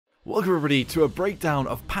Welcome everybody to a breakdown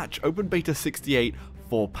of patch Open Beta 68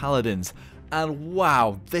 for Paladins. And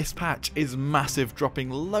wow, this patch is massive,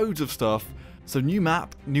 dropping loads of stuff. So new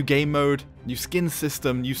map, new game mode, new skin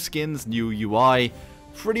system, new skins, new UI.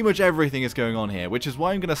 Pretty much everything is going on here, which is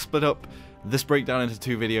why I'm going to split up this breakdown into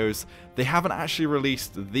two videos. They haven't actually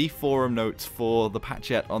released the forum notes for the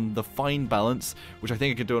patch yet on the fine balance, which I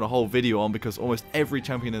think I could do a whole video on because almost every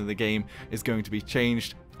champion in the game is going to be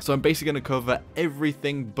changed. So I'm basically going to cover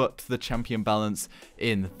everything but the champion balance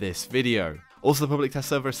in this video. Also, the public test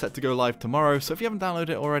server is set to go live tomorrow, so if you haven't downloaded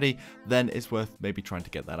it already, then it's worth maybe trying to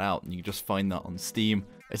get that out, and you can just find that on Steam.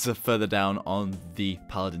 It's further down on the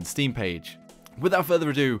Paladin Steam page. Without further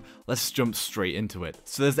ado, let's jump straight into it.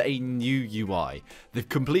 So there's a new UI. They've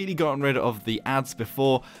completely gotten rid of the ads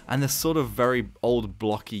before, and this sort of very old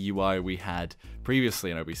blocky UI we had previously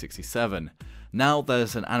in OB67. Now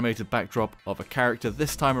there's an animated backdrop of a character.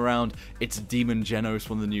 This time around, it's Demon Genos,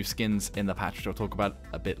 one of the new skins in the patch, which I'll talk about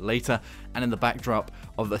a bit later, and in the backdrop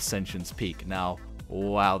of Ascension's peak. Now,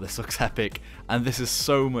 wow, this looks epic, and this is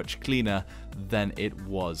so much cleaner than it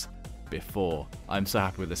was before. I'm so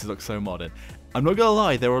happy with this. It looks so modern. I'm not gonna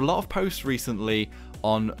lie, there were a lot of posts recently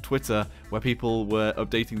on Twitter where people were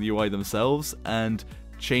updating the UI themselves and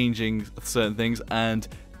changing certain things, and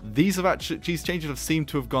these changes have seemed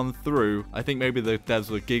to have gone through. I think maybe the devs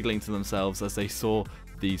were giggling to themselves as they saw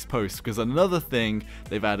these posts, because another thing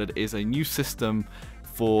they've added is a new system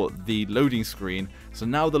for the loading screen. So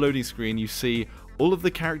now the loading screen, you see all of the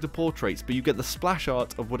character portraits, but you get the splash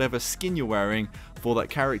art of whatever skin you're wearing for that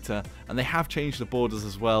character, and they have changed the borders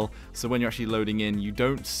as well. So when you're actually loading in, you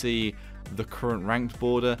don't see the current ranked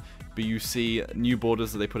border, but you see new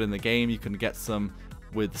borders that they put in the game. You can get some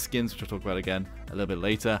with the skins, which I'll talk about again a little bit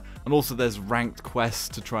later. And also there's ranked quests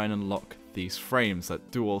to try and unlock these frames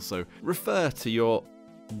that do also refer to your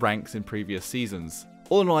ranks in previous seasons.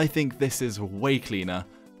 All in all, I think this is way cleaner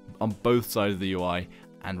on both sides of the UI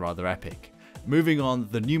and rather epic. Moving on,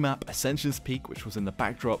 the new map Ascension's Peak, which was in the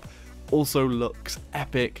backdrop, also looks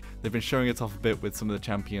epic. They've been showing it off a bit with some of the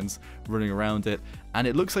champions running around it, and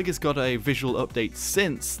it looks like it's got a visual update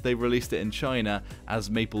since they released it in China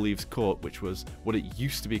as Maple Leaves Court, which was what it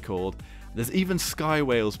used to be called. There's even sky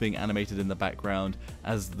whales being animated in the background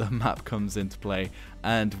as the map comes into play,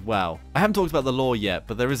 and wow. I haven't talked about the lore yet,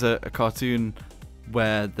 but there is a cartoon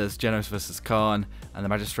where there's Genos versus Khan and the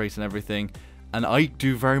Magistrate and everything. And I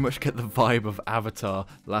do very much get the vibe of Avatar: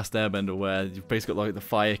 Last Airbender, where you've basically got like the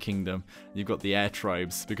Fire Kingdom, you've got the Air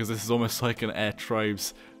Tribes, because this is almost like an Air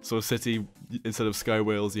Tribes sort of city. Instead of Sky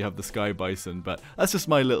Whales, you have the Sky Bison, but that's just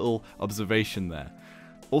my little observation there.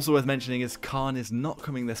 Also worth mentioning is Khan is not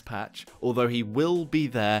coming this patch, although he will be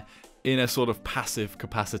there in a sort of passive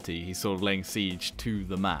capacity. He's sort of laying siege to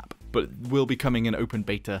the map, but will be coming in Open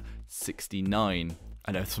Beta 69.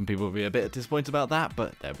 I know some people will be a bit disappointed about that,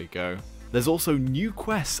 but there we go. There's also new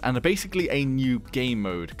quests and basically a new game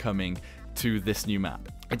mode coming to this new map.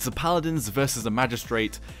 It's a Paladins versus a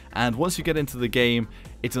Magistrate, and once you get into the game,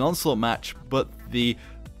 it's an onslaught match, but the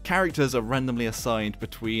characters are randomly assigned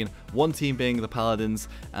between one team being the Paladins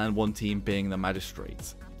and one team being the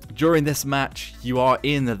Magistrates. During this match, you are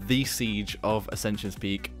in the siege of Ascension's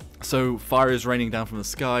Peak, so fire is raining down from the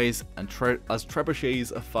skies, and as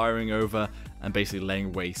trebuchets are firing over and basically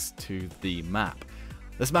laying waste to the map.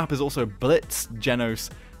 This map is also blitzed.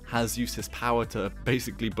 Genos has used his power to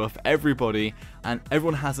basically buff everybody, and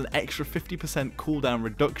everyone has an extra 50% cooldown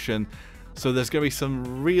reduction, so there's going to be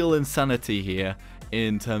some real insanity here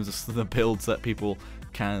in terms of the builds that people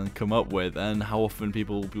can come up with and how often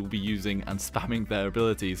people will be using and spamming their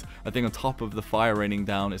abilities. I think on top of the fire raining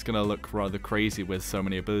down, it's going to look rather crazy with so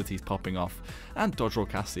many abilities popping off, and Dodge Roll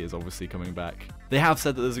Cassie is obviously coming back. They have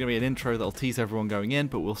said that there's going to be an intro that'll tease everyone going in,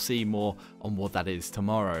 but we'll see more on what that is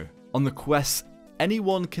tomorrow. On the quests,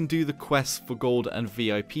 anyone can do the quests for gold and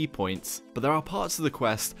VIP points, but there are parts of the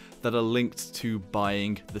quest that are linked to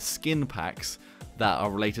buying the skin packs that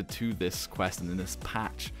are related to this quest and in this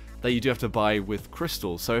patch that you do have to buy with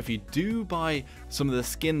crystals. So if you do buy some of the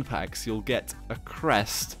skin packs, you'll get a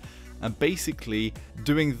crest, and basically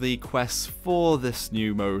doing the quests for this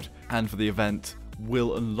new mode and for the event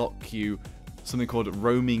will unlock you something called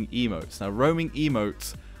roaming emotes. Now, roaming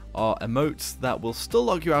emotes are emotes that will still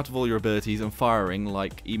lock you out of all your abilities and firing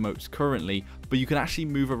like emotes currently, but you can actually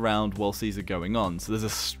move around whilst these are going on. So there's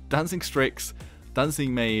a Dancing Strix,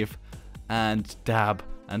 Dancing Maeve, and Dab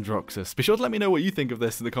and Droxus. Be sure to let me know what you think of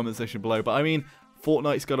this in the comment section below, but I mean,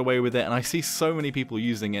 Fortnite's got away with it, and I see so many people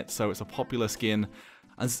using it, so it's a popular skin.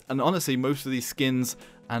 And honestly, most of these skins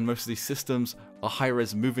and most of these systems are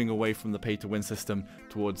hi-rez, moving away from the pay-to-win system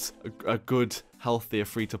towards a good, healthier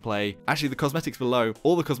free-to-play. Actually, the cosmetics below,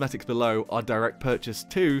 all the cosmetics below are direct purchase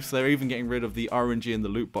too, so they're even getting rid of the RNG and the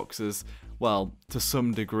loot boxes, well, to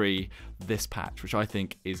some degree, this patch, which I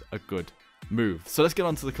think is a good move. So let's get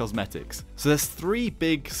on to the cosmetics. So there's 3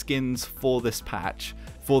 big skins for this patch,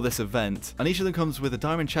 for this event, and each of them comes with a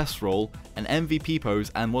diamond chest roll, an MVP pose,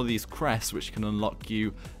 and one of these crests which can unlock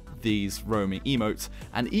you these roaming emotes,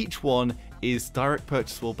 and each one is direct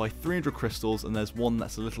purchasable by 300 crystals, and there's one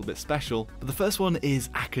that's a little bit special. But the first one is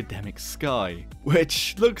Academic Sky,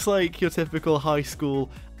 which looks like your typical high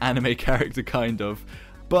school anime character kind of,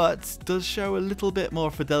 but does show a little bit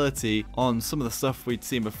more fidelity on some of the stuff we'd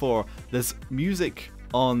seen before. There's music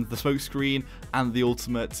on the smoke screen and the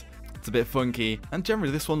ultimate. It's a bit funky, and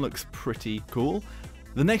generally this one looks pretty cool.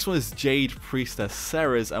 The next one is Jade Priestess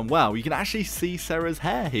Sarah's, and wow, you can actually see Sarah's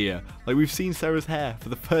hair here. Like, we've seen Sarah's hair for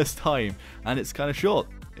the first time, and it's kind of short.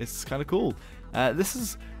 It's kind of cool.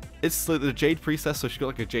 It's like the Jade Priestess, so she's got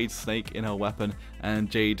like a jade snake in her weapon,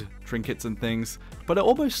 and jade trinkets and things. But it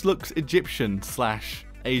almost looks Egyptian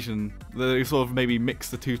 / Asian. They sort of maybe mix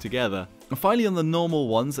the two together. And finally, on the normal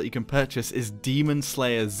ones that you can purchase is Demon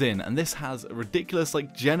Slayer Zin, and this has a ridiculous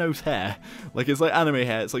like Genos hair. Like, it's like anime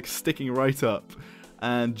hair, it's like sticking right up.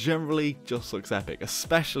 And generally just looks epic,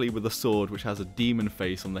 especially with the sword, which has a demon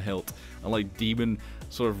face on the hilt and like demon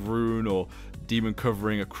sort of rune or demon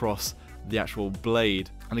covering across the actual blade.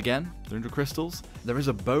 And again, 300 crystals. There is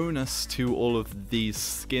a bonus to all of these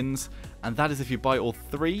skins, and that is if you buy all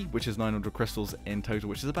 3, which is 900 crystals in total,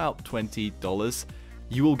 which is about $20,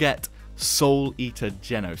 you will get Soul Eater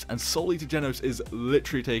Genos. And Soul Eater Genos is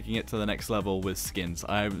literally taking it to the next level with skins.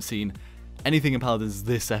 I haven't seen anything in Paladins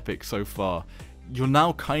this epic so far. You're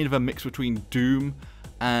now kind of a mix between Doom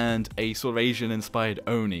and a sort of Asian-inspired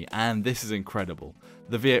Oni, and this is incredible.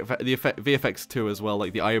 The VFX too as well,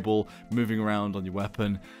 like the eyeball moving around on your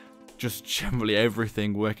weapon, just generally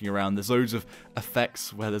everything working around. There's loads of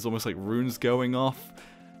effects where there's almost like runes going off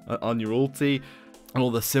on your ulti, and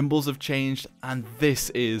all the symbols have changed, and this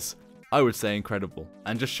is, I would say, incredible,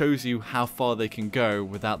 and just shows you how far they can go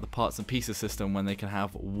without the parts and pieces system when they can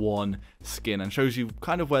have one skin, and shows you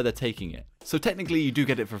kind of where they're taking it. So technically you do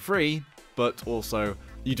get it for free, but also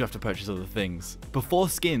you do have to purchase other things. But 4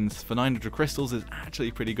 skins for 900 crystals is actually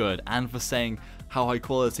pretty good, and for saying how high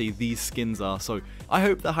quality these skins are, so I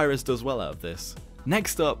hope that hi-rez does well out of this.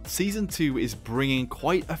 Next up, Season 2 is bringing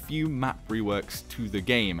quite a few map reworks to the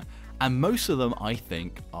game, and most of them I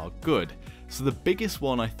think are good. So the biggest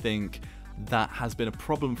one I think that has been a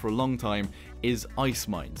problem for a long time is ice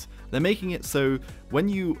mines. They're making it so when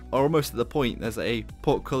you are almost at the point, there's a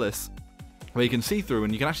portcullis where you can see through,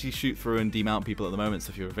 and you can actually shoot through and demount people at the moment. So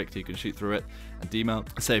if you're a victor, you can shoot through it and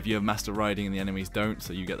demount. Say if you have master riding and the enemies don't,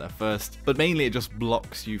 so you get there first. But mainly it just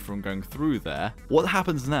blocks you from going through there. What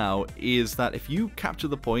happens now is that if you capture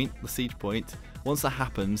the point, the siege point, once that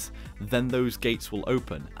happens, then those gates will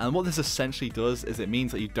open. And what this essentially does is it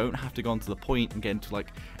means that you don't have to go onto the point and get into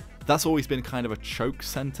like, that's always been kind of a choke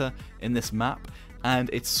center in this map,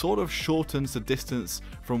 and it sort of shortens the distance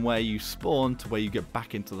from where you spawn to where you get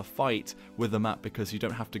back into the fight with the map, because you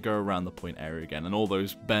don't have to go around the point area again, and all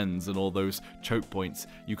those bends and all those choke points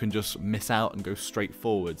you can just miss out and go straight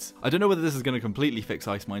forwards. I don't know whether this is going to completely fix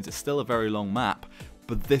ice mines. It's still a very long map,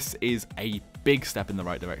 but this is a big step in the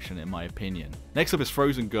right direction in my opinion. Next up is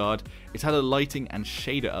Frozen Guard. It's had a lighting and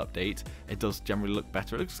shader update. It does generally look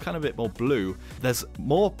better. It looks kind of a bit more blue. There's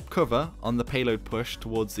more cover on the payload push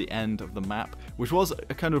towards the end of the map, which was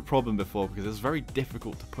a kind of a problem before because it was very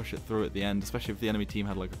difficult to push it through at the end, especially if the enemy team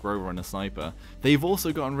had like a Grover and a sniper. They've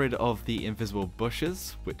also gotten rid of the invisible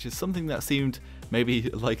bushes, which is something that seemed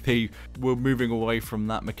maybe like they were moving away from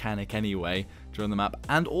that mechanic anyway during the map.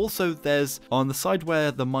 And also there's on the side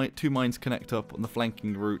where the 2 mines connect up on the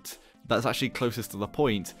flanking route that's actually closest to the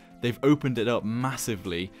point, they've opened it up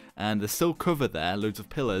massively, and there's still cover there, loads of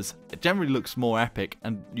pillars. It generally looks more epic,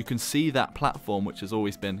 and you can see that platform, which has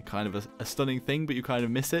always been kind of a stunning thing, but you kind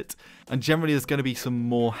of miss it. And generally there's going to be some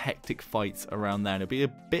more hectic fights around there, and it'll be a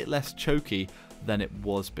bit less choky than it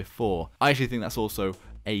was before. I actually think that's also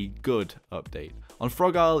a good update. On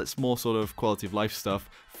Frog Isle, it's more sort of quality of life stuff,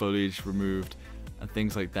 foliage removed, and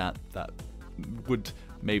things like that that would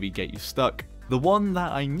maybe get you stuck. The one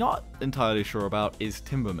that I'm not entirely sure about is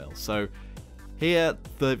Timber Mill. So here,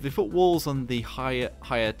 they put walls on the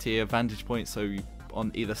higher tier vantage points, so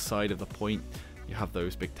on either side of the point you have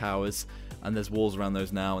those big towers, and there's walls around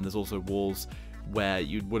those now, and there's also walls where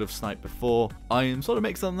you would have sniped before. I am sort of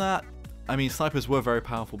mixed on that. I mean, snipers were very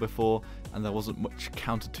powerful before, and there wasn't much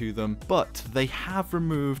counter to them, but they have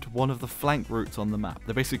removed one of the flank routes on the map.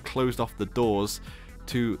 They basically closed off the doors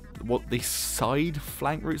to what the side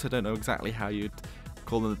flank routes, I don't know exactly how you'd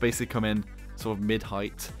call them, they basically come in sort of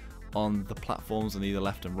mid-height on the platforms on either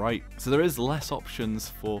left and right. So there is less options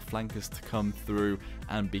for flankers to come through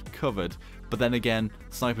and be covered, but then again,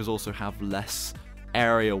 snipers also have less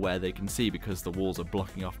area where they can see because the walls are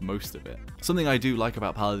blocking off most of it. Something I do like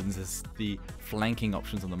about Paladins is the flanking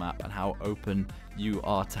options on the map and how open you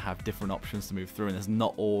are to have different options to move through, and there's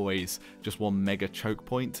not always just one mega choke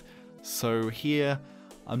point. So here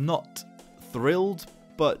I'm not thrilled,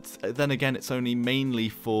 but then again it's only mainly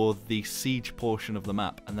for the siege portion of the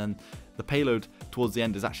map, and then the payload towards the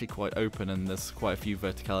end is actually quite open, and there's quite a few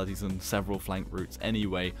verticalities and several flank routes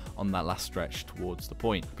anyway on that last stretch towards the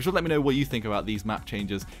point. Be sure to let me know what you think about these map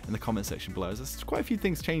changes in the comment section below, as there's quite a few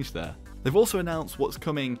things changed there. They've also announced what's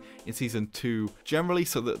coming in Season 2 generally,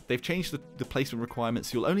 so that they've changed the placement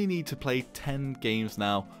requirements. You'll only need to play 10 games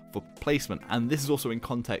now for placement, and this is also in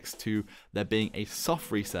context to there being a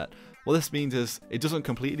soft reset. What this means is it doesn't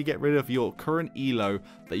completely get rid of your current elo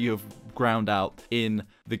that you have ground out in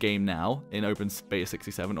the game now in Open Beta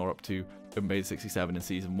 67 or up to Open Beta 67 in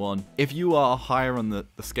Season 1. If you are higher on the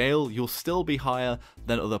scale, you'll still be higher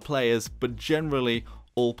than other players, but generally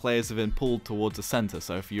all players have been pulled towards the center.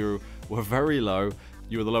 So if you were very low,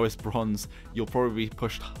 you were the lowest bronze, you'll probably be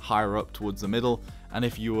pushed higher up towards the middle, and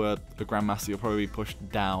if you were a Grandmaster, you'll probably be pushed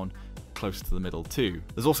down close to the middle too.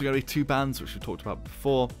 There's also going to be 2 bans, which we talked about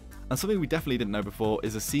before. And something we definitely didn't know before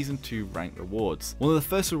is the Season 2 rank rewards. One of the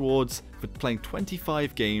first rewards for playing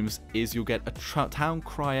 25 games is you'll get a Town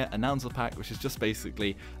Crier announcer pack, which is just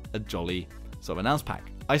basically a jolly sort of announce pack.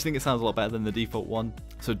 I just think it sounds a lot better than the default one,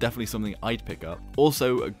 so definitely something I'd pick up.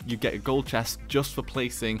 Also, you get a gold chest just for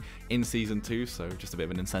placing in Season 2, so just a bit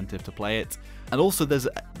of an incentive to play it. And also there's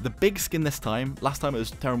the big skin this time. Last time it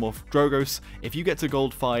was Terramorph Drogos. If you get to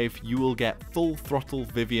gold 5, you will get Full Throttle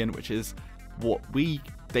Vivian, which is what we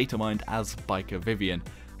data mined as Biker Vivian,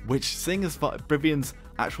 which, seeing as Vivian's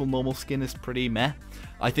actual normal skin is pretty meh,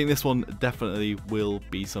 I think this one definitely will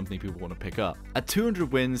be something people want to pick up. At 200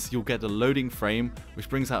 wins, you'll get a loading frame, which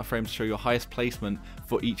brings out a frame to show your highest placement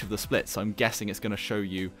for each of the splits. So I'm guessing it's going to show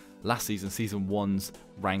you last season, Season 1's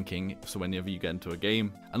ranking, so whenever you get into a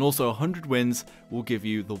game. And also 100 wins will give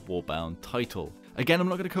you the Warbound title. Again, I'm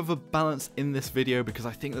not going to cover balance in this video because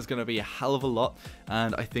I think there's going to be a hell of a lot,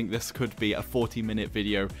 and I think this could be a 40-minute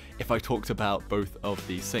video if I talked about both of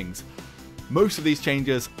these things. Most of these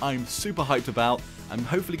changes I'm super hyped about. I'm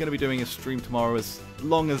hopefully going to be doing a stream tomorrow as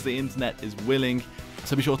long as the internet is willing,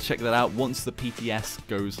 so be sure to check that out once the PTS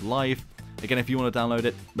goes live. Again, if you want to download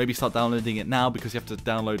it, maybe start downloading it now because you have to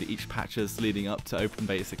download each patches leading up to Open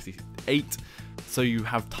Beta 68. So you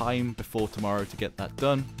have time before tomorrow to get that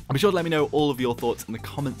done. And be sure to let me know all of your thoughts in the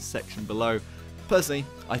comments section below. Personally,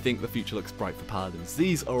 I think the future looks bright for Paladins.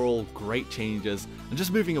 These are all great changes, and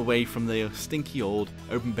just moving away from the stinky old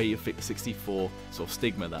Open Beta 64 sort of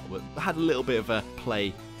stigma that had a little bit of a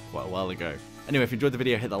play quite a while ago. Anyway, if you enjoyed the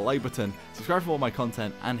video, hit that like button, subscribe for more of my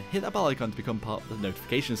content, and hit that bell icon to become part of the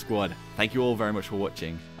notification squad. Thank you all very much for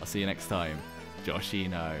watching. I'll see you next time.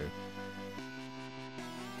 Joshino.